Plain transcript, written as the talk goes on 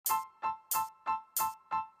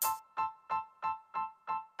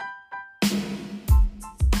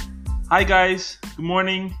Hi, guys. Good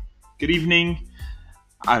morning. Good evening.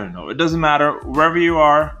 I don't know. It doesn't matter. Wherever you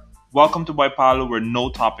are, welcome to Boipalo, where no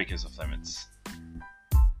topic is off limits.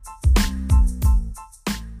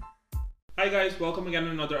 Hi, guys. Welcome again to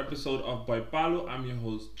another episode of Boipalo. I'm your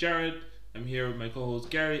host, Jared. I'm here with my co host,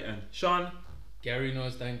 Gary and Sean. Gary no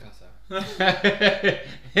está en casa.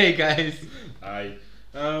 Hey guys. Hi.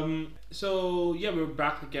 We're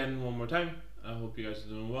back again one more time. I hope you guys are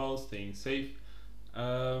doing well, staying safe.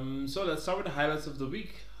 So let's start with the highlights of the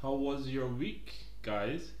week. How was your week,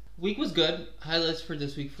 guys? Week was good. Highlights for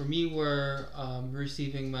this week for me were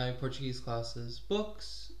receiving my Portuguese classes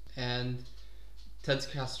books and Ted's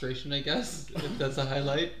castration, I guess, if that's a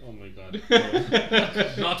highlight. Oh my god.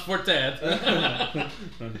 Not for Ted. Oh,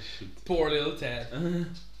 shit. Poor little Ted.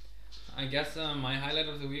 I guess my highlight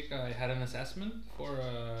of the week, I had an assessment for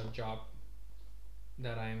a job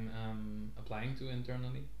that I'm applying to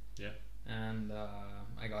internally. Yeah. And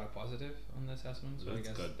I got a positive on the assessment, so That's I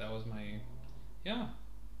guess good. that was my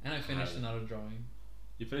And I finished Highlight. another drawing.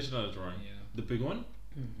 You finished another drawing? Yeah. The big one?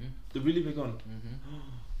 Mm-hmm. The really big one?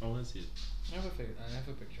 Mm-hmm. I want to see it. I have a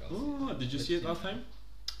picture. I'll Oh, see it. did you Let's see it last time?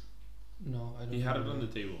 No, I don't. He had it on remember.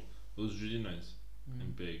 the table. It was really nice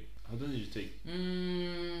and big. How long did you take?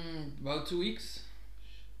 About 2 weeks,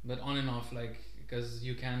 but on and off, like, because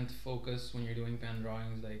you can't focus when you're doing pen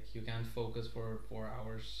drawings. Like, you can't focus for 4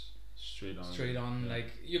 hours Straight on. straight on. Yeah. Like,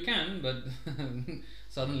 you can, but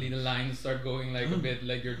suddenly the lines start going like a bit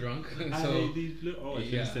like you're drunk. I So hate these blue. Oh, I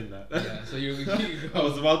should have yeah. seen that. yeah, so you I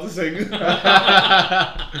was about to sing.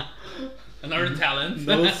 another talent.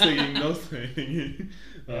 No singing, no singing.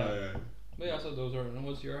 Yeah. Yeah. But yeah, so those are. And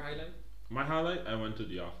what's your highlight? My highlight, I went to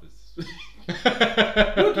the office.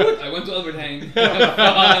 I went to Albert Heijn.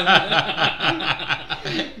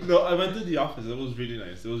 No, I went to the office. It was really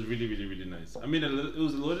nice. It was really, really, really nice. I mean, it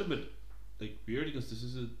was a little bit like weird because this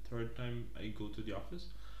is the third time I go to the office,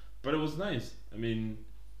 but it was nice. I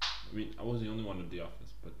was the only one at the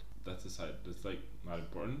office, but that's aside. That's like not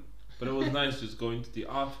important. But it was nice just going to the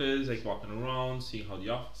office, like walking around, seeing how the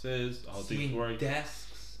office is, how things Seeing work,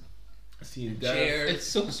 desks, seeing and desks. chairs. It's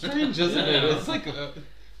so strange, isn't it? Yeah. It's like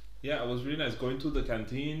Yeah, it was really nice. Going to the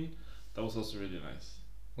canteen, that was also really nice.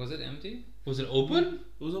 Was it empty? was it open?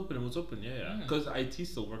 It was open. It was open. Yeah, yeah. Yeah. Because IT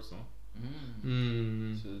still works, no?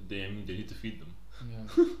 Hmm. So they need to feed them.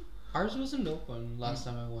 Yeah. Ours wasn't open last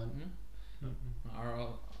time I went.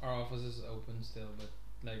 Our office is open still, but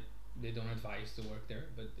like they don't advise to work there.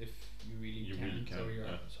 But if you really You can't, really can, or your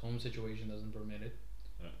yeah. home situation doesn't permit it,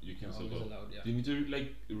 You can you're still always go. allowed. Yeah. Do you need to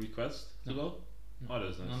like request to No. go? No. Oh,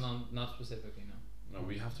 that's nice. No, not specifically. No. No,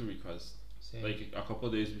 we have to request. Same. Like a couple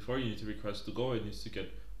of days before, you need to request to go. It needs to get.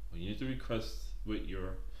 Well, you need to request with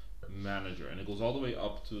your manager, and it goes all the way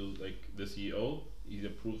up to like the CEO. He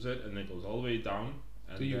approves it, and it goes all the way down,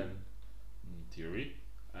 and To you. then in theory,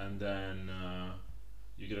 and then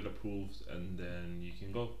you get it approved, and then you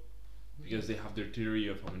can go because they have their theory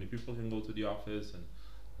of how many people can go to the office and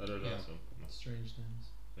da da da. Yeah. So. No. Strange times.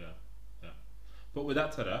 But with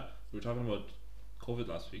that said, we were talking about COVID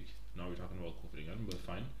last week. Now we're talking about COVID again, but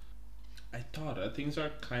fine. I thought things are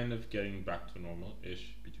kind of getting back to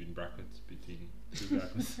normal-ish between two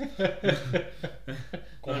brackets.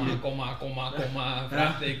 Comma,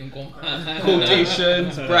 vraagteken, comma.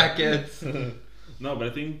 Quotations, brackets. No, but I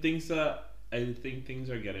think things are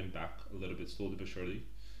getting back a little bit slowly but surely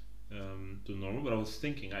to normal. But I was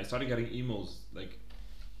thinking, I started getting emails like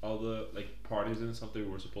all the like parties and stuff that we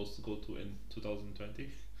were supposed to go to in 2020.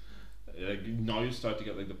 Like now you start to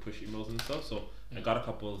get like the push emails and stuff. So I got a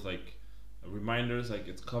couple of like reminders like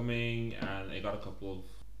it's coming, and I got a couple of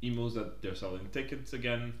emails that they're selling tickets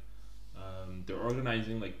again. They're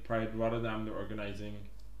organizing like Pride Rotterdam. They're organizing,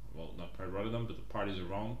 well, not Pride Rotterdam, but the parties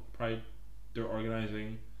around Pride. They're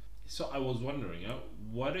organizing. So I was wondering,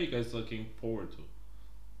 what are you guys looking forward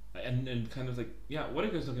to? And kind of like, what are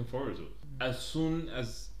you guys looking forward to? As soon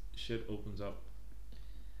as shit opens up.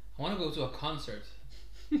 I want to go to a concert.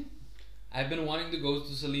 I've been wanting to go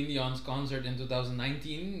to Celine Dion's concert in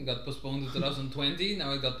 2019. Got postponed to 2020.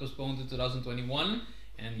 Now it got postponed to 2021.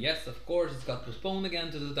 And yes, of course, it's got postponed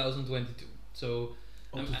again to 2022. So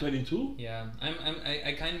To 22? yeah,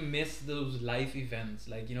 I kind of miss those live events,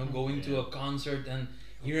 like, you know, going to Yeah. a concert and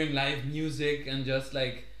hearing live music and just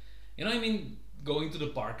like, you know, I mean, going to the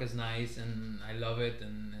park is nice and I love it,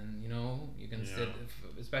 and you know, you can Yeah. sit,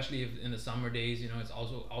 especially if in the summer days, you know, it's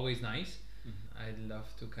also always nice. I'd love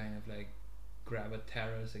to kind of like grab a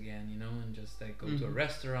terrace again, you know, and just like go to a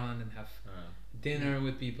restaurant and have dinner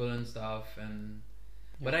with people and stuff. And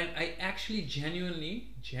but I actually genuinely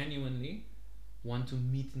want to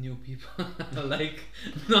meet new people. Like,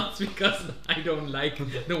 not because I don't like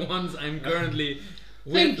the ones I'm currently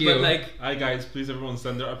with, Thank you. but like, Hi guys, please everyone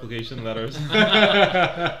send their application letters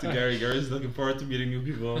to Gary. Gary's looking forward to meeting new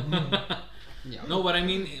people. Yeah. no, but I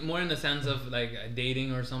mean more in the sense of like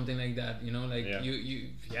dating or something like that. You know, like Yeah.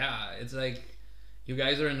 yeah, it's like you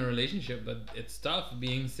guys are in a relationship, but it's tough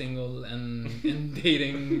being single and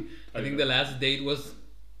dating. I think the last date was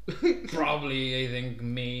probably, I think,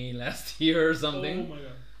 May last year or something. Oh my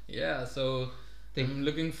god. Yeah, so I'm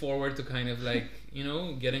looking forward to kind of like, you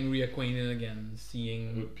know, getting reacquainted again,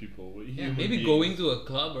 seeing, With people. With yeah, human maybe beings. going to a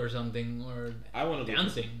club or something, or I want to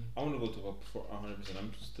dancing. I want to go to a club for 100%.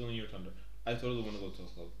 I'm still in your thunder. I totally want to go to a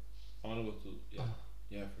club. I want to go to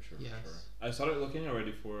yeah, for sure. Yes. For sure. I started looking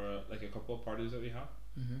already for like a couple of parties that we have.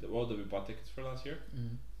 Mhm. That we bought tickets for last year,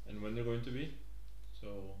 Mhm. and when they're going to be. So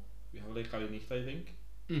we have like Kalinista, I think.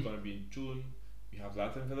 It's gonna be in June. We have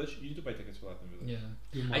Latin Village. You need to buy tickets for Latin Village.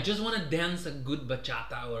 Yeah. I just want to dance a good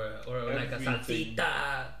bachata or like a Everything.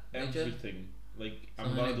 salsita. Everything. Like I'm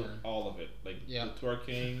Something gonna like do that. all of it. Like Yeah. the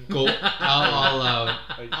twerking. Go all out.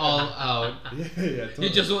 Like, All out. Yeah, yeah. Totally.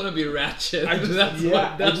 You just want to be ratchet. I just- that's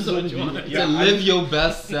yeah, I that's just what wanna you be- want. yeah. To live your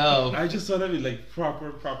best self. I just want to be like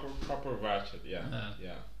proper ratchet. Yeah, Uh-huh.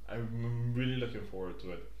 yeah. I'm really looking forward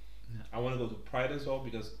to it. Yeah. I want to go to Pride as well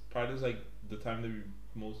because Pride is like the time that we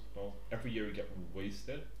every year we get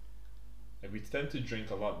wasted. Like we tend to drink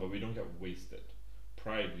a lot, but we don't get wasted.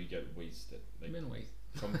 Pride we get wasted. Like Been wait.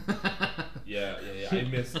 some, yeah. I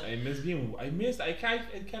miss being. I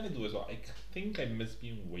kind of do as well. I think I miss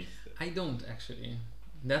being wasted. I don't actually.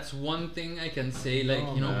 That's one thing I can say. Like,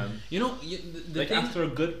 No, you know, man. the Like thing. after a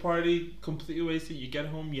good party, completely wasted, you get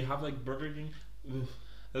home, you have like Burger King. Oof,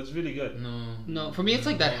 that's really good. No, for me it's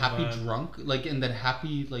like that happy man. drunk, like in that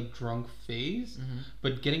happy like drunk phase. Mhm.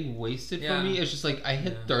 But getting wasted Yeah. for me, it's just like I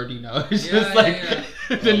hit Yeah. 30 now. It's Yeah, just yeah, like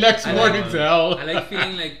yeah. the next I like- morning's hell. I like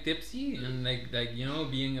feeling like tipsy and like you know,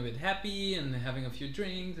 being a bit happy and having a few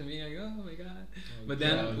drinks and being like, oh my god. But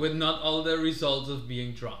then God. with not all the results of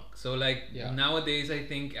being drunk. So like Yeah. nowadays, I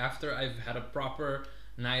think after I've had a proper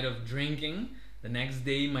night of drinking, the next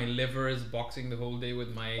day my liver is boxing the whole day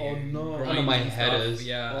with my Oh, no. groins I know my and head stuff. is.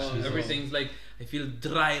 Yeah, Oh, no. everything's like I feel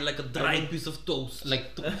dry, like a dry don't- piece of toast.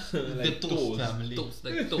 Like toast, Like the toast toast. family. Toast,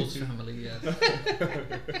 like toast family. Yeah,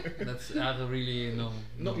 that's I don't really know.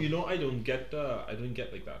 No, you know I don't get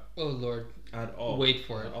like that Oh lord. at all. Wait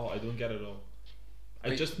for it. At all. I don't get it at all. I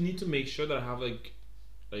Wait. just need to make sure that I have like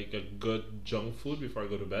a good junk food before I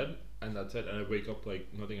go to bed, and that's it. And I wake up like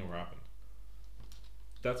nothing ever happened.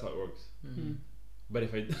 That's how it works. Mm. But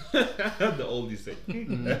if I the oldies say.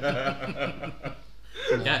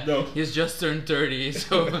 Yeah, No. he's just turned 30,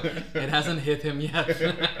 so it hasn't hit him yet.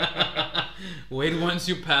 Wait, once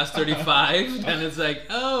you pass 35, then it's like,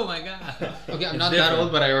 oh my god. Okay, I'm It's not that different.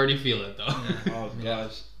 old, but I already feel it though. Oh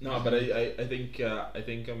gosh, no, but I think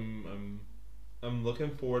I'm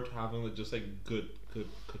looking forward to having like, just like good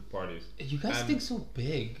parties. You guys And- think so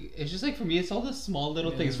big. It's just like for me, it's all the small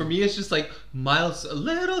little things. Yeah. For me, it's just like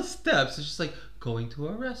little steps. It's just like going to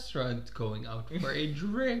a restaurant, going out for a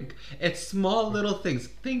drink. It's small little things.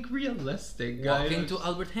 Think realistic, guys. Walking to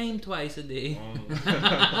Albert Heijn twice a day.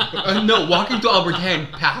 No, walking to Albert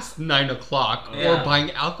Heijn past 9 o'clock Yeah. or buying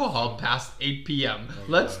alcohol past 8 p.m.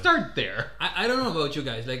 Let's God. start there. I don't know about you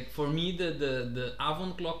guys. Like for me, the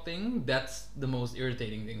Avondklok thing, that's the most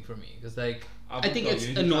irritating thing for me. Because like, I think Avondklok, it's you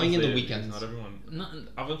need to annoying in the translate it because weekends. Not everyone. not,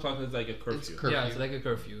 Avondklok is like a curfew. It's curfew. yeah, it's like a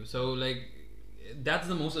curfew. So like, that's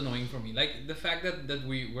the most annoying for me. Like the fact that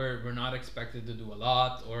we're not expected to do a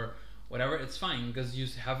lot or whatever. It's fine because you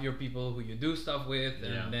have your people who you do stuff with,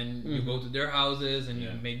 and Yeah. then you go to their houses and you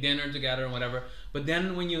Yeah. make dinner together and whatever. But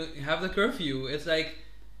then when you have the curfew, it's like,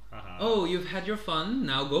 oh, you've had your fun.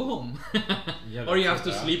 Now go home. Yeah, or you that's have to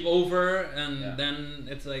like that. sleep over, and Yeah. then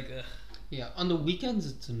it's like, Yeah, on the weekends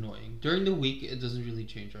it's annoying. During the week it doesn't really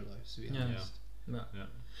change our lives, to be Yeah. honest.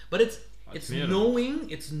 but it's That's it's me, I don't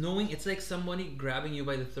knowing. It's like somebody grabbing you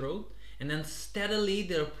by the throat. And then steadily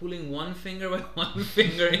they're pulling one finger by one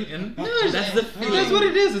finger in. That's the feeling. That's what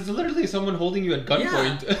it is. It's literally someone holding you at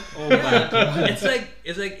gunpoint. Oh my god.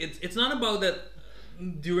 It's not about that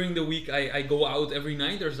during the week I go out every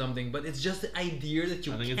night or something, but it's just the idea that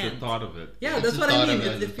you I think can't. it's the thought of it. Yeah, It's that's the what I thought mean. of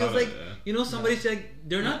it, It the feels thought of like, it, yeah. you know, somebody's like,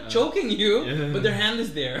 they're not Yeah. choking you, Yeah. but their hand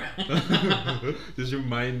is there. Just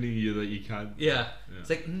reminding you that you can't. Yeah. It's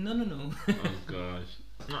like, no. Oh gosh.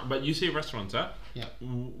 No, but you say restaurants, huh? Yeah.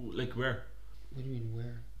 Like where? What do you mean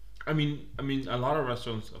where? I mean, a lot of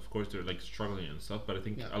restaurants, of course, they're like struggling and stuff. But I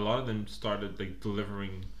think Yeah. a lot of them started like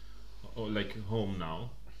delivering, like home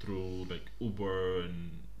now through like Uber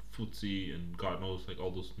and Foodsie and God knows like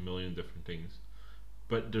all those million different things.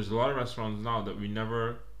 But there's a lot of restaurants now that we never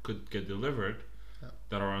could get delivered, Yeah.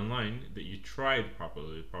 that are online that you tried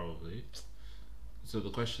properly, probably. So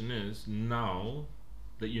the question is, now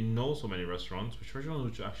that you know so many restaurants, which restaurants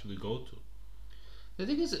would you actually go to? The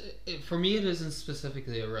thing is, for me, it isn't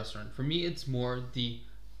specifically a restaurant. For me, it's more the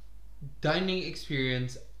dining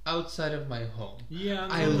experience outside of my home. Yeah,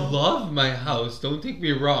 I love my house. Don't take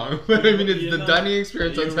me wrong, but I mean, it's the dining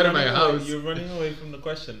experience outside of my house. You're running away from the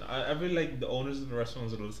question. I feel like the owners of the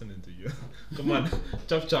restaurants are listening to you. Come on,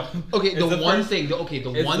 chop chop. Okay, It's the one first- thing. Okay,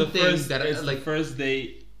 the it's one the thing first, that I it's like. the first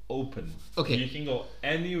day open. Okay. You can go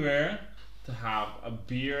anywhere to have a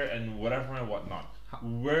beer and whatever and whatnot.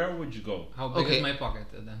 Where would you go? How big Okay. is my pocket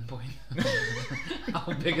at that point?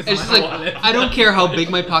 How big is It's my just like wallet? I don't care how big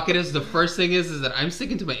my pocket is. The first thing is that I'm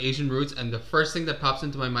sticking to my Asian roots, and the first thing that pops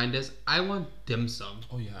into my mind is I want dim sum.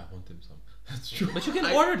 Oh yeah, I want dim sum. That's true. But you can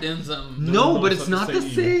I- order dim sum. No, no, but it's it's not not the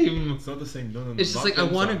the same. same. It's not the same. No. It's just not like I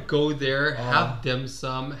dim want to sum. go there, Oh. have dim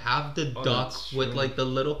sum, have the Oh, duck that's with true. like the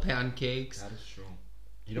little pancakes, That is true.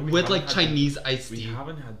 You know, we with haven't like had Chinese iced We tea.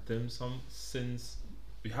 haven't had dim sum since.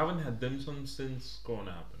 We haven't had dim sum since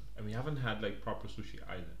Corona happened, and we haven't had like proper sushi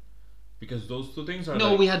either, because those two things are. No,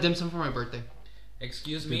 like, we had dim sum for my birthday.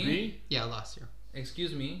 Excuse Did me. we? Yeah, last year.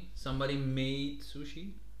 Excuse me. Somebody made sushi.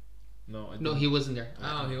 No, I No, didn't. he wasn't there.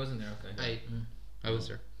 Oh, he wasn't there. Okay. I was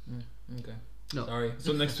there. Okay. No. Sorry.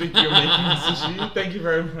 So next week you're making sushi. Thank you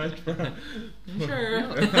very much. Sure.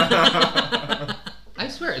 I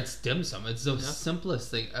swear it's dim sum. It's the Yeah.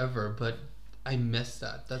 simplest thing ever, but I miss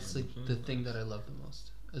that. That's like the thing that I love the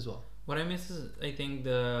most as well. What I miss is I think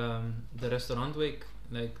the restaurant week,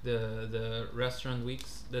 like the restaurant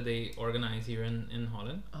weeks that they organize here in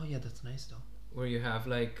Holland, Oh yeah, that's nice though. where you have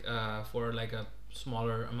like for like a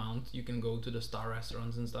smaller amount you can go to the star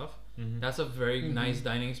restaurants and stuff. Mhm. That's a very Mhm. nice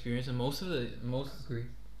dining experience, and most Agree.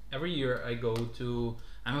 every year I go to.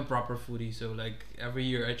 I'm a proper foodie, so like every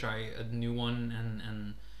year I try a new one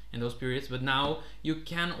and in those periods. But now you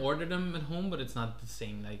can order them at home, but it's not the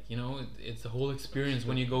same. Like it's the whole experience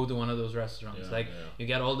when you go to one of those restaurants. Yeah, like yeah. you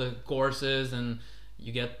get all the courses and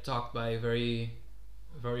you get talked by very,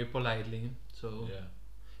 very politely. So Yeah.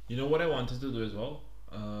 You know what I wanted to do as well?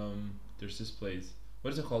 There's this place.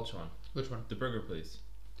 What is it called, Sean? Which one? The burger place.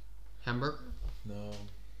 Hamburger? No.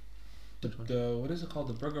 Which one? The what is it called?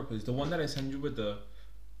 The burger place. The one that I sent you with the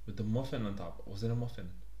muffin on top. Was it a muffin?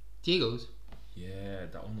 Diego's. Yeah,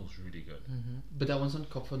 that one was really good. But that one's on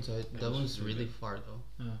Kopfon, so Yeah, that it's one's just really really good. far though.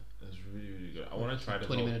 It was really, really good. I want to try that.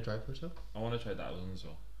 20-minute drive or so. I want to try that one as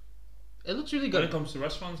well. It looks really When it good. comes to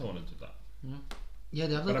restaurants, I want to do that. Yeah,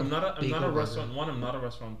 they have like But I'm not a bagel burger. restaurant. One, I'm not a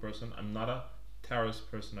restaurant person. I'm not a terrace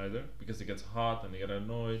person either, because it gets hot and they get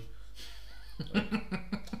annoyed.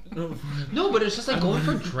 No, No, but it's just like going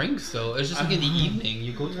for drinks though. It's just like in the evening,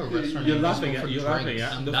 you go to a restaurant. You're and you just laughing go at- for you're laughing drinks.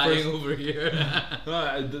 at- I'm The dying first- over here.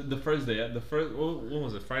 no, the first day, the first when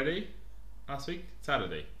was it? Friday, last week,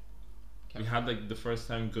 Saturday. We Okay. had like the first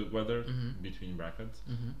time good weather Mhm. between brackets.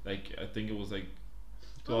 Mhm. Like I think it was like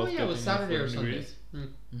Oh 12, yeah, it was 13, Saturday or 14 Sunday. degrees.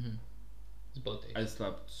 Mhm. It's both days. I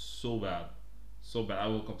slept so bad, so bad. I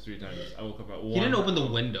woke up 3 times. I woke up at 1. He didn't open the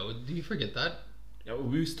window. Do you forget that? Yeah,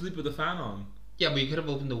 we sleep with the fan on. Yeah, but you could have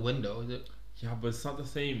opened the window. Yeah, but it's not the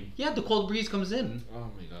same. Yeah, the cold breeze comes in.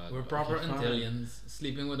 Oh my god. We're proper Okay, fine. Antillians,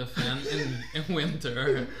 sleeping with a fan in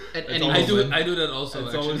winter. At It's any always moment. I do that also.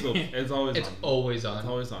 It's always actually. up. It's always It's on. always It's on.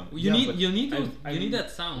 always on. You Yeah, need but you need to, I you need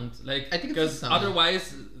that sound, like I think it's the because sound.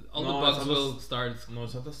 otherwise all No, the it's bugs not the will start No,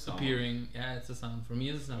 it's not the sound. appearing. Yeah, it's a sound. For me,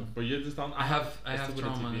 it's a sound. For you, the sound. I have still put the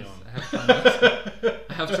TV traumas. on. I have traumas.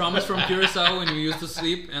 I have traumas from Curacao when you used to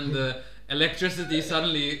sleep and the electricity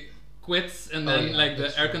suddenly quits and Oh, then yeah, like the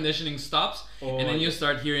that's air true. conditioning stops Oh, and then you yeah.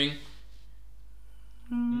 start hearing.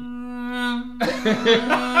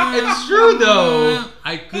 It's true though.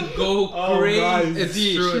 I could go Oh, crazy. guys,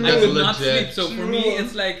 it's true, I that's could not legit. sleep. So for me,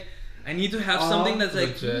 it's like I need to have something that's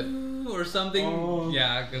like legit. or something. Oh.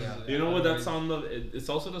 Yeah, because You know what that sound of? It's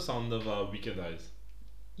also the sound of Weekend Eyes.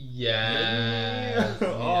 Yes.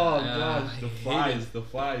 Oh Yeah, gosh, I the hate flies, it. the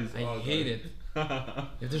flies. I Oh, hate God. it.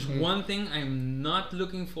 If there's one thing I'm not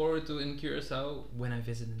looking forward to in Curacao when I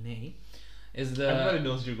visit Ney, is Everybody the.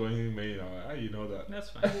 knows you're going to May now. You know that. That's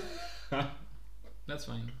fine. That's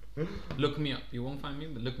fine. Look me up. You won't find me,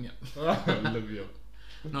 but look me up. Love you.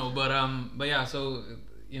 No, but yeah. So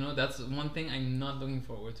that's one thing I'm not looking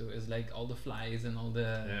forward to is like all the flies and all the.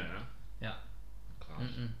 Yeah. Yeah. Gosh.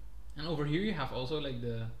 Mm-mm. And over here you have also like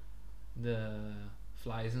the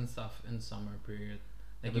flies and stuff in summer period.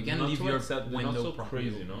 Like Yeah, you but can not leave so your upset- they're not window so properly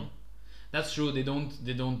crazy, open. no? That's true. They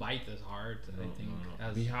don't bite as hard. I think.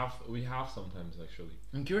 As We have sometimes actually.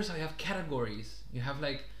 in Curacao, you have categories. You have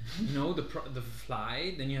like, the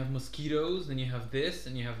fly. Then you have mosquitoes. Then you have this,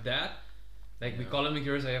 and you have that. Like we Yeah. call them in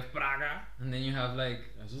Curacao, you have praga, and then you have like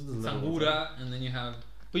It's just the little ones, sangura, and then you have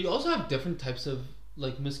But you also have different types of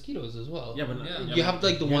like mosquitoes as well. Yeah, but Yeah. You have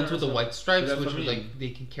like the ones with the white stripes, That's which what I are mean. like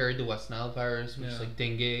they can carry the West Nile virus, which is Yeah. like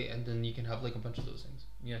dengue, and then you can have like a bunch of those things.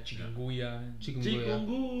 chikungunya, Chikungunya.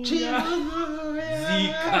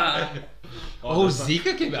 Zika. Oh, that's not-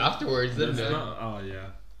 Zika came afterwards, didn't that's it? not- oh yeah.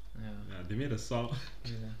 Yeah. Yeah, they made a song.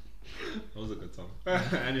 Yeah. That was a good song.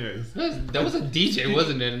 Anyways. That was a DJ,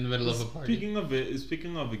 wasn't it, in the middle of a party?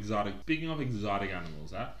 Speaking of exotic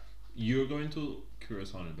animals, you're going to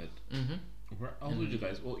Curacao in a bit. Mm-hmm. Where else would you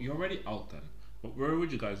guys? Well, you're already out then. But where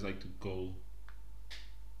would you guys like to go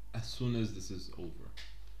as soon as this is over?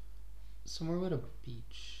 Somewhere with a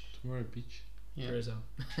beach. Somewhere at a beach. Yeah. Curacao.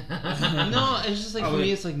 No, it's just like I for was-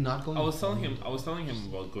 me, it's like not going. I was telling home. him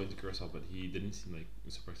about going to Curacao, but he didn't seem like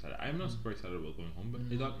super excited. I'm not super excited about going home, but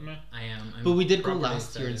he thought, meh. I am. I'm But we did go properly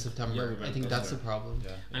last year in excited. September. Yeah, we went I think last that's the year. problem.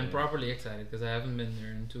 Yeah. I'm properly excited because I haven't been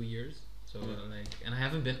there in 2 years. So and I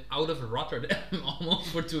haven't been out of Rotterdam almost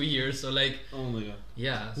for 2 years. So Oh my god.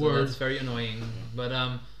 yeah, so Word. that's very annoying. But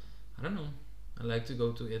I don't know. I like to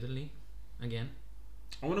go to Italy again.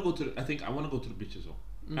 I want to go to. I think I want to go to the beach as well,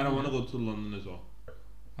 and I want to go to London as well.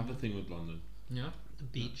 I have a thing with London. Yeah, The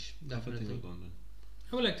beach, I have a thing definitely. with London.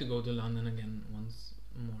 I would like to go to London again once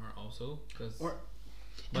more also because Or-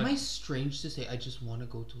 Am I strange to say I just want to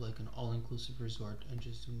go to like an all-inclusive resort and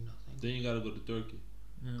just do nothing? Then you gotta go to Turkey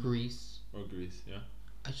Greece. or Greece. Yeah.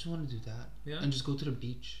 I just want to do that. Yeah. And just go to the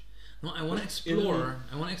beach. No, I want to explore.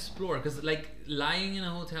 I want to explore because like lying in a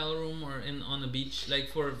hotel room or on a beach like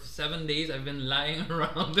for 7 days I've been lying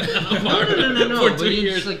around in an apartment for But 2 you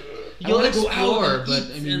years. just, like, I you'll wanna go out explore, and but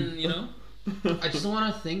eat I mean, and I just don't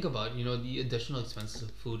want to think about the additional expenses of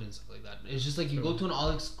food and stuff like that. It's just like you go to an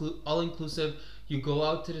all-inclusive. You go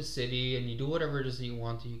out to the city and you do whatever it is that you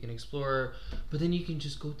want to. You can explore, but then you can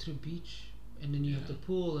just go to the beach and then you have the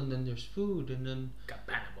pool and then there's food and then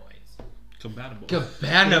Cabana Boys. Compatible.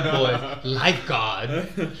 Cabana Boy, lifeguard,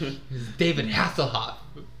 David Hasselhoff.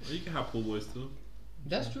 You can have pool boys too.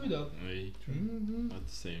 That's true though. Hey, Mm-hmm. not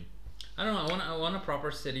the same. I don't know. I want a proper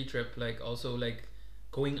city trip. Like also like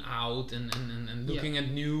going out and looking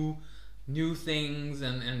at new things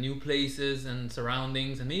and new places and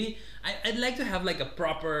surroundings and maybe I'd like to have like a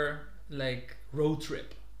proper like road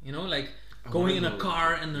trip. Like going in a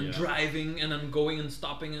car and then driving and then going and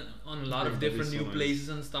stopping on a lot of That'd be different so new nice. places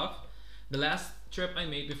and stuff. The last trip I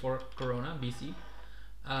made before Corona, BC.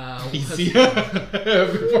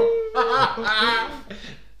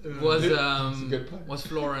 Was a good part. was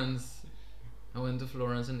Florence. I went to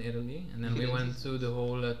Florence in Italy, and then we went to the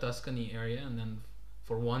whole Tuscany area, and then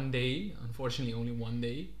for 1 day, unfortunately only 1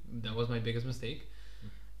 day, that was my biggest mistake.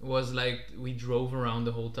 It was like we drove around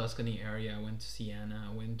the whole Tuscany area. I went to Siena,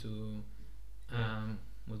 I went to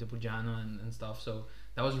Montepulciano and stuff. So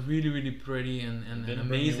that was really really pretty and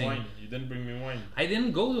amazing. You didn't bring me wine. I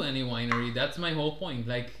didn't go to any winery. That's my whole point.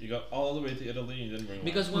 Like You got all the way to Italy and you didn't bring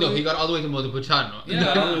because wine. when No, we, he got all the way to Montepulciano.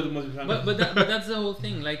 Yeah. All the way to Montepulciano. but that's the whole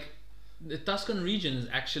thing. Like the Tuscan region is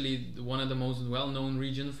actually one of the most well-known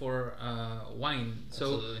regions for wine.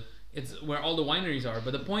 So Absolutely. it's where all the wineries are.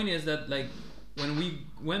 But the point is that like when we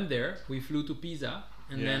went there, we flew to Pisa,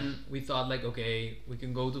 and then we thought like, okay, we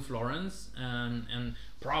can go to Florence, and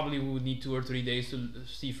probably we would need 2 or 3 days to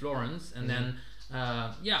see Florence, and then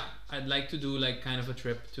I'd like to do like kind of a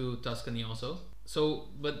trip to Tuscany also. So,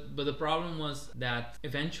 but the problem was that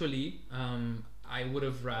eventually I would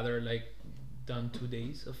have rather like done 2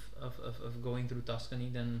 days of going through Tuscany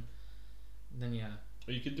than yeah.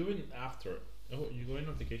 Or you could do it after. Oh, you go in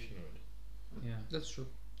on vacation already. Yeah. That's true.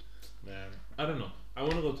 Man, I don't know. I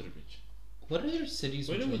want to go to the beach. What other cities?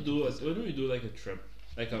 Why would don't you we like do to a, visit? why don't we do like a trip,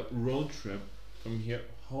 like a road trip from here?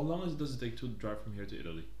 How long does it take to drive from here to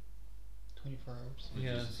Italy? 24 hours.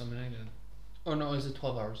 Yeah, Jesus. something like that. Oh no, is it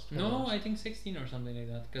 12 hours? 12 No, hours. I think 16 or something like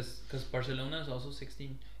that. Because Barcelona is also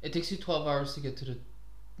 16. It takes you 12 hours to get to the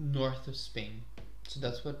north of Spain. So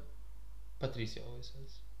that's what Patricia always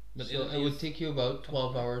says. But So Italy it would is- take you about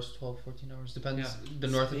 12 hours, 12, 14 hours. Depends Yeah. the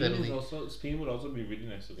north of Italy. Spain would also be really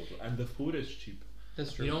nice to go to, and the food is cheap.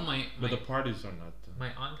 That's true. You know, my But the parties are not.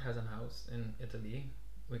 my aunt has a house in Italy.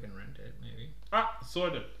 We can rent it maybe.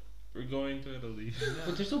 Sorted. We're going to Italy.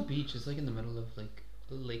 But there's no beach. It's like in the middle of like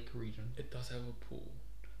a lake region. It does have a pool.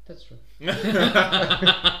 That's true.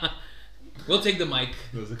 We'll take the mic.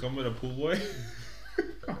 Does it come with a pool boy?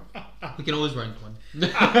 We can always rent one.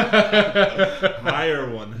 Higher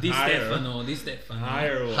one. Di higher. Stefano, Di Stefano.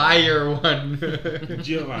 Higher one. Higher one.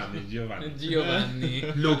 Giovanni. Giovanni.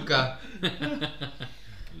 Luca.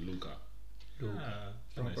 Luca. Luca. Ah,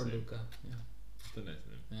 Proper nice name. Luca. Yeah. That's a nice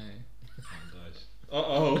name. Aye. Oh gosh.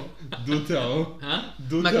 Uh-oh. Do tell. Huh?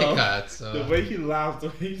 Do Ma che tell. cazzo. The way he laughed, the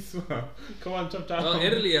way he smiled. Come on, chop chop. Well,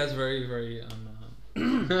 Italy has very, very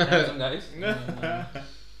handsome guys.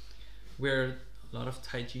 Wear a lot of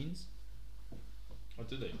tight jeans. What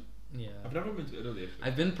do they? Yeah. I've never been to Italy actually.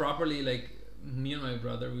 I've been properly, like, me and my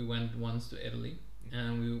brother, we went once to Italy,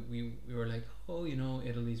 and we were like, oh, you know,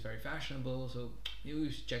 Italy's very fashionable, so maybe we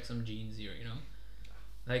should check some jeans here, you know,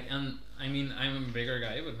 like, and I mean, I'm a bigger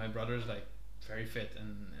guy, but my brother's like very fit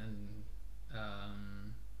and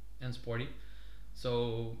sporty,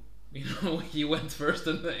 so you know, he went first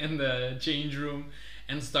in the change room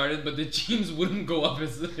and started, but the jeans wouldn't go up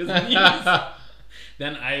his knees.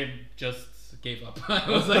 Then I just gave up. I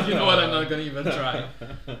was like, you know what, I'm not gonna even try.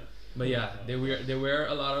 But yeah, they wear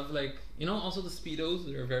a lot of, like, you know, also the Speedos,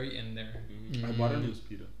 they're very in there. I bought a new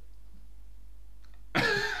Speedo.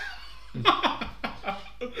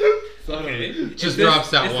 Okay. Just drops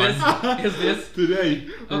that one. Is this Today,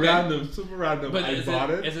 Okay. random, super random. but I is bought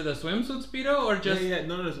it. Is it a swimsuit Speedo or just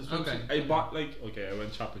No, it's a swimsuit. Okay. I bought I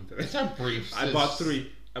went shopping today. It's not briefs. I bought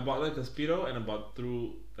 3. I bought like a Speedo and I bought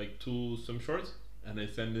through like 2 swim shorts and I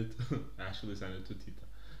sent it. I actually sent it to Tita,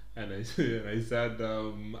 and I said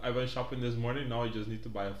I went shopping this morning. Now I just need to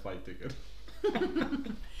buy a flight ticket.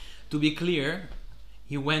 To be clear,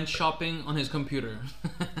 he went shopping on his computer.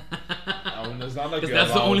 It's not like Because you're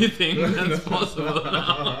that's the allowed. only thing that's possible.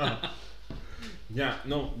 Yeah,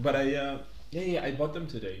 no, but I bought them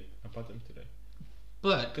today.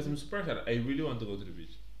 But Because I'm super excited. I really want to go to the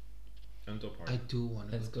beach and to a party. I do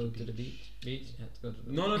want to Let's go to the beach. Let's go to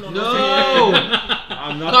the No. No!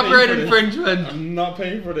 I'm not Copyright paying for this. infringement. I'm not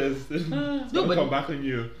paying for this. It's No, gonna but- come back on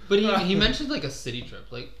you. But he mentioned like a city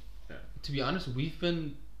trip. Like, Yeah. to be honest, we've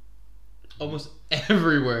been almost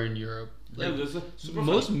everywhere in Europe. Like, there's a super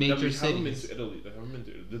most fun- major that we haven't been cities. to Italy. That haven't been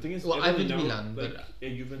to. The thing is, Well, Italy I've been to now, Milan, like, but- yeah,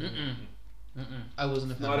 you've been. I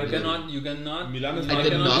wasn't a fan. Not of a You Italy. cannot. Milan is you not- I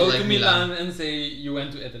did cannot not go like to Milan Milan. and say you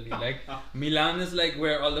went to Italy. Like, Milan is like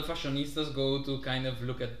where all the fashionistas go to kind of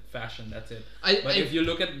look at fashion. That's it. But if you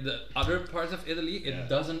look at the other parts of Italy, it Yeah.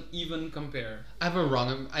 doesn't even compare. I have a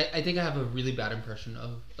wrong. I think I have a really bad impression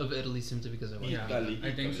of Italy simply because I went. Yeah, to Italy.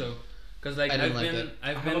 I think so. Because like I didn't I've like been, it. I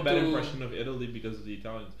I've have been a bad to. impression of Italy because of the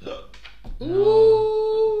Italians.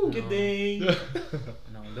 Ooh. Kidding.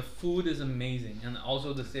 No, the food is amazing, and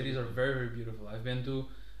also the cities are very, very beautiful. I've been to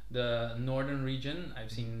the northern region.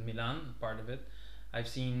 I've seen Milan, part of it. I've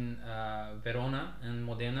seen Verona and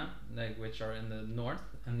Modena, like, which are in the north,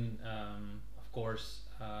 and of course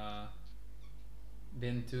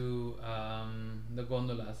been to the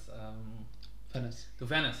gondolas. Venice. To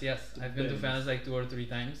Venice, yes, I've been to Venice like 2 or 3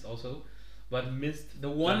 times also. But missed the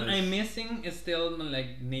one Venice. I'm missing is still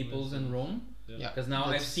like Naples and Rome. Yeah. Because now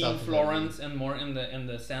That's I've seen south of Florence and more in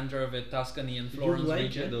the center of it, Tuscany and Florence you like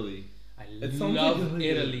region. Italy. I It sounds like you love like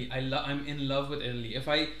Italy. I'm in love with Italy. If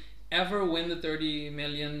I ever win the 30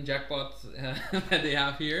 million jackpot that they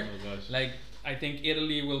have here, Oh gosh. like, I think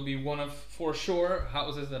Italy will be one of, for sure,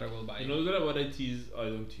 houses that I will buy. You know that what I tease? I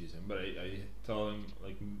don't tease him, but I tell him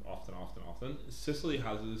like often. Sicily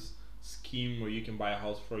has this scheme where you can buy a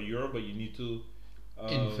house for €1, but you need to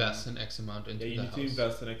Invest an X amount into you the need house. to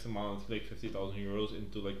invest an X amount, like €50,000,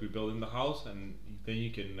 into like rebuilding the house, and then you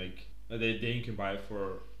can like then you can buy it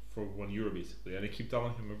for €1 basically. And I keep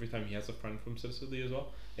telling him every time he has a friend from Sicily as well.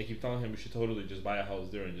 I keep telling him we should totally just buy a house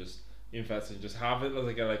there and just invest and just have it as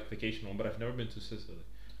like a vacation home. But I've never been to Sicily.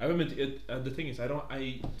 I haven't been to it. The thing is,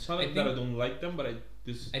 it's not like that I don't like them, but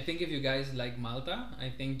I think if you guys like Malta, I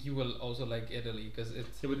think you will also like Italy, because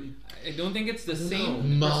it's. Yeah, but I don't think it's the don't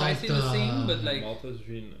same, know. precisely the same, but like. Malta is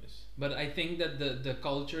really nice. But I think that the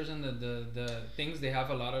cultures and the things, they have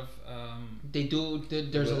a lot of. They do.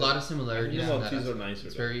 There's a lot of similarities. I in think that the Maltese are aspect. nicer.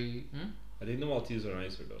 It's though. very. I think the Maltese are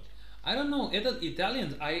nicer though. I don't know.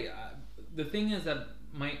 Italians. The thing is that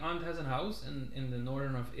my aunt has a house in the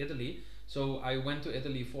northern of Italy. So I went to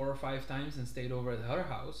Italy 4 or 5 times and stayed over at her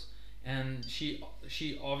house. And she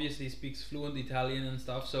obviously speaks fluent Italian and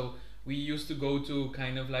stuff. So we used to go to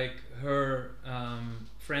kind of like her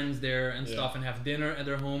friends there and stuff, and have dinner at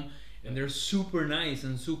their home. And they're super nice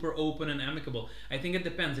and super open and amicable. I think it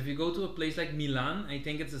depends. If you go to a place like Milan, I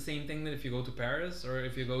think it's the same thing that if you go to Paris, or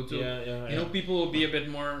if you go to, you know, people will be a bit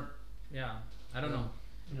more, I don't know.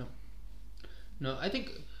 No, I think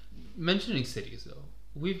mentioning cities though,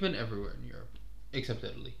 we've been everywhere in Europe except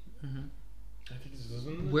Italy. I think this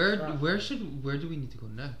isn't. Where do we need to go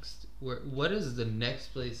next? What is the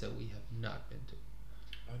next place that we have not been to?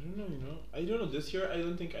 I don't know. I don't know. This year, I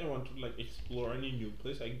don't think I want to like explore any new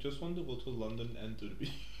place. I just want to go to London and to the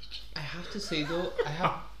beach. I have to say though, I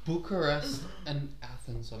have Bucharest and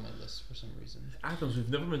Athens on my list for some reason. Athens. We've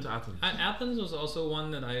never been to Athens. Athens was also one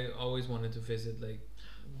that I always wanted to visit, like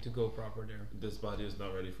to go proper there. This body is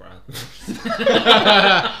not ready for Athens.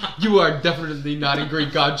 You are definitely not in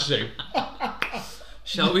Greek god shape.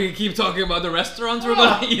 Shall we keep talking about the restaurants we're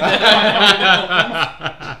gonna eat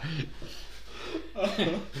at?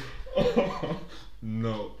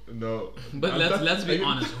 No. But let's be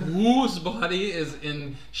honest. Whose body is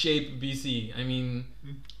in shape BC? I mean,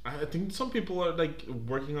 I think some people are like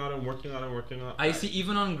working out. I see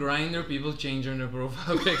even on Grindr people changing their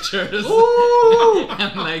profile pictures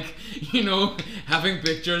and like having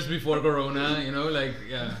pictures before Corona. Like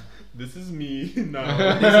yeah. This is me now.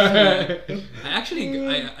 I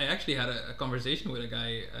actually had a conversation with a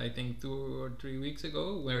guy, I think 2 or 3 weeks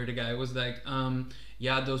ago, where the guy was like,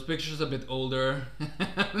 yeah, those pictures are a bit older.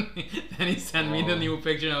 Then he sent me the new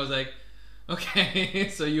picture and I was like, okay,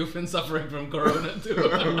 so you've been suffering from Corona too.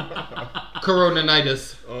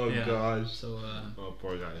 Coronanitis. Oh yeah. Gosh. So oh,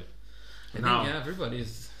 poor guy. I think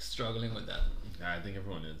everybody's struggling with that. Yeah, I think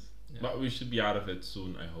everyone is. Yeah. But we should be out of it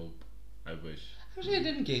soon, I hope. I wish. Actually, I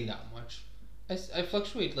didn't gain that much. I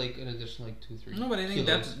fluctuate like an additional 2-3. No, but I think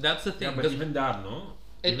kilos. that's the thing. Yeah, but even that, no?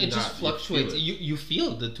 It just fluctuates. You You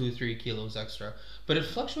feel the 2-3 kilos extra, but it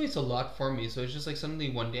fluctuates a lot for me. So it's just like suddenly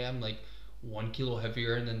one day I'm like 1 kilo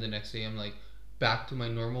heavier, and then the next day I'm like back to my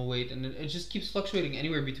normal weight, and it just keeps fluctuating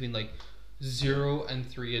anywhere between like 0 and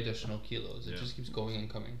 3 additional kilos. It just keeps going and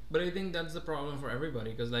coming. But I think that's the problem for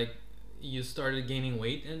everybody, because like you started gaining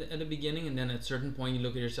weight at the beginning, and then at a certain point you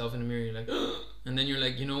look at yourself in the mirror, you're like, and then you're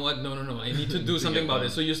like, you know what? No, I need to do something about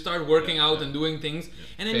it. So you start working out and doing things,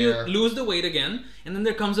 and then Fair. you lose the weight again, and then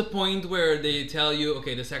there comes a point where they tell you,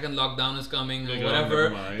 okay, the second lockdown is coming or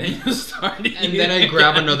whatever. Then you start eating And then I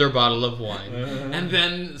grab again. another bottle of wine. And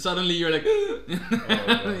then suddenly you're like,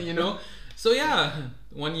 So yeah,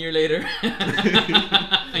 1 year later,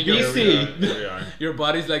 your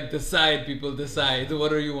body's like, decide, people, decide. What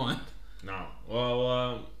do you want? No.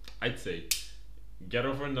 Well, I'd say get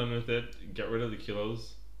over and done with it. Get rid of the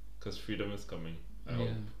kilos, because freedom is coming. I hope.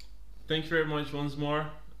 Thank you very much once more.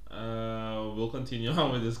 We'll continue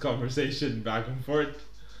on with this conversation back and forth.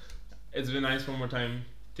 It's been nice one more time.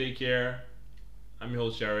 Take care. I'm your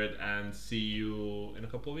host, Jared, and see you in a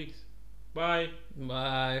couple of weeks. Bye.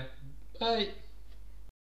 Bye. Bye.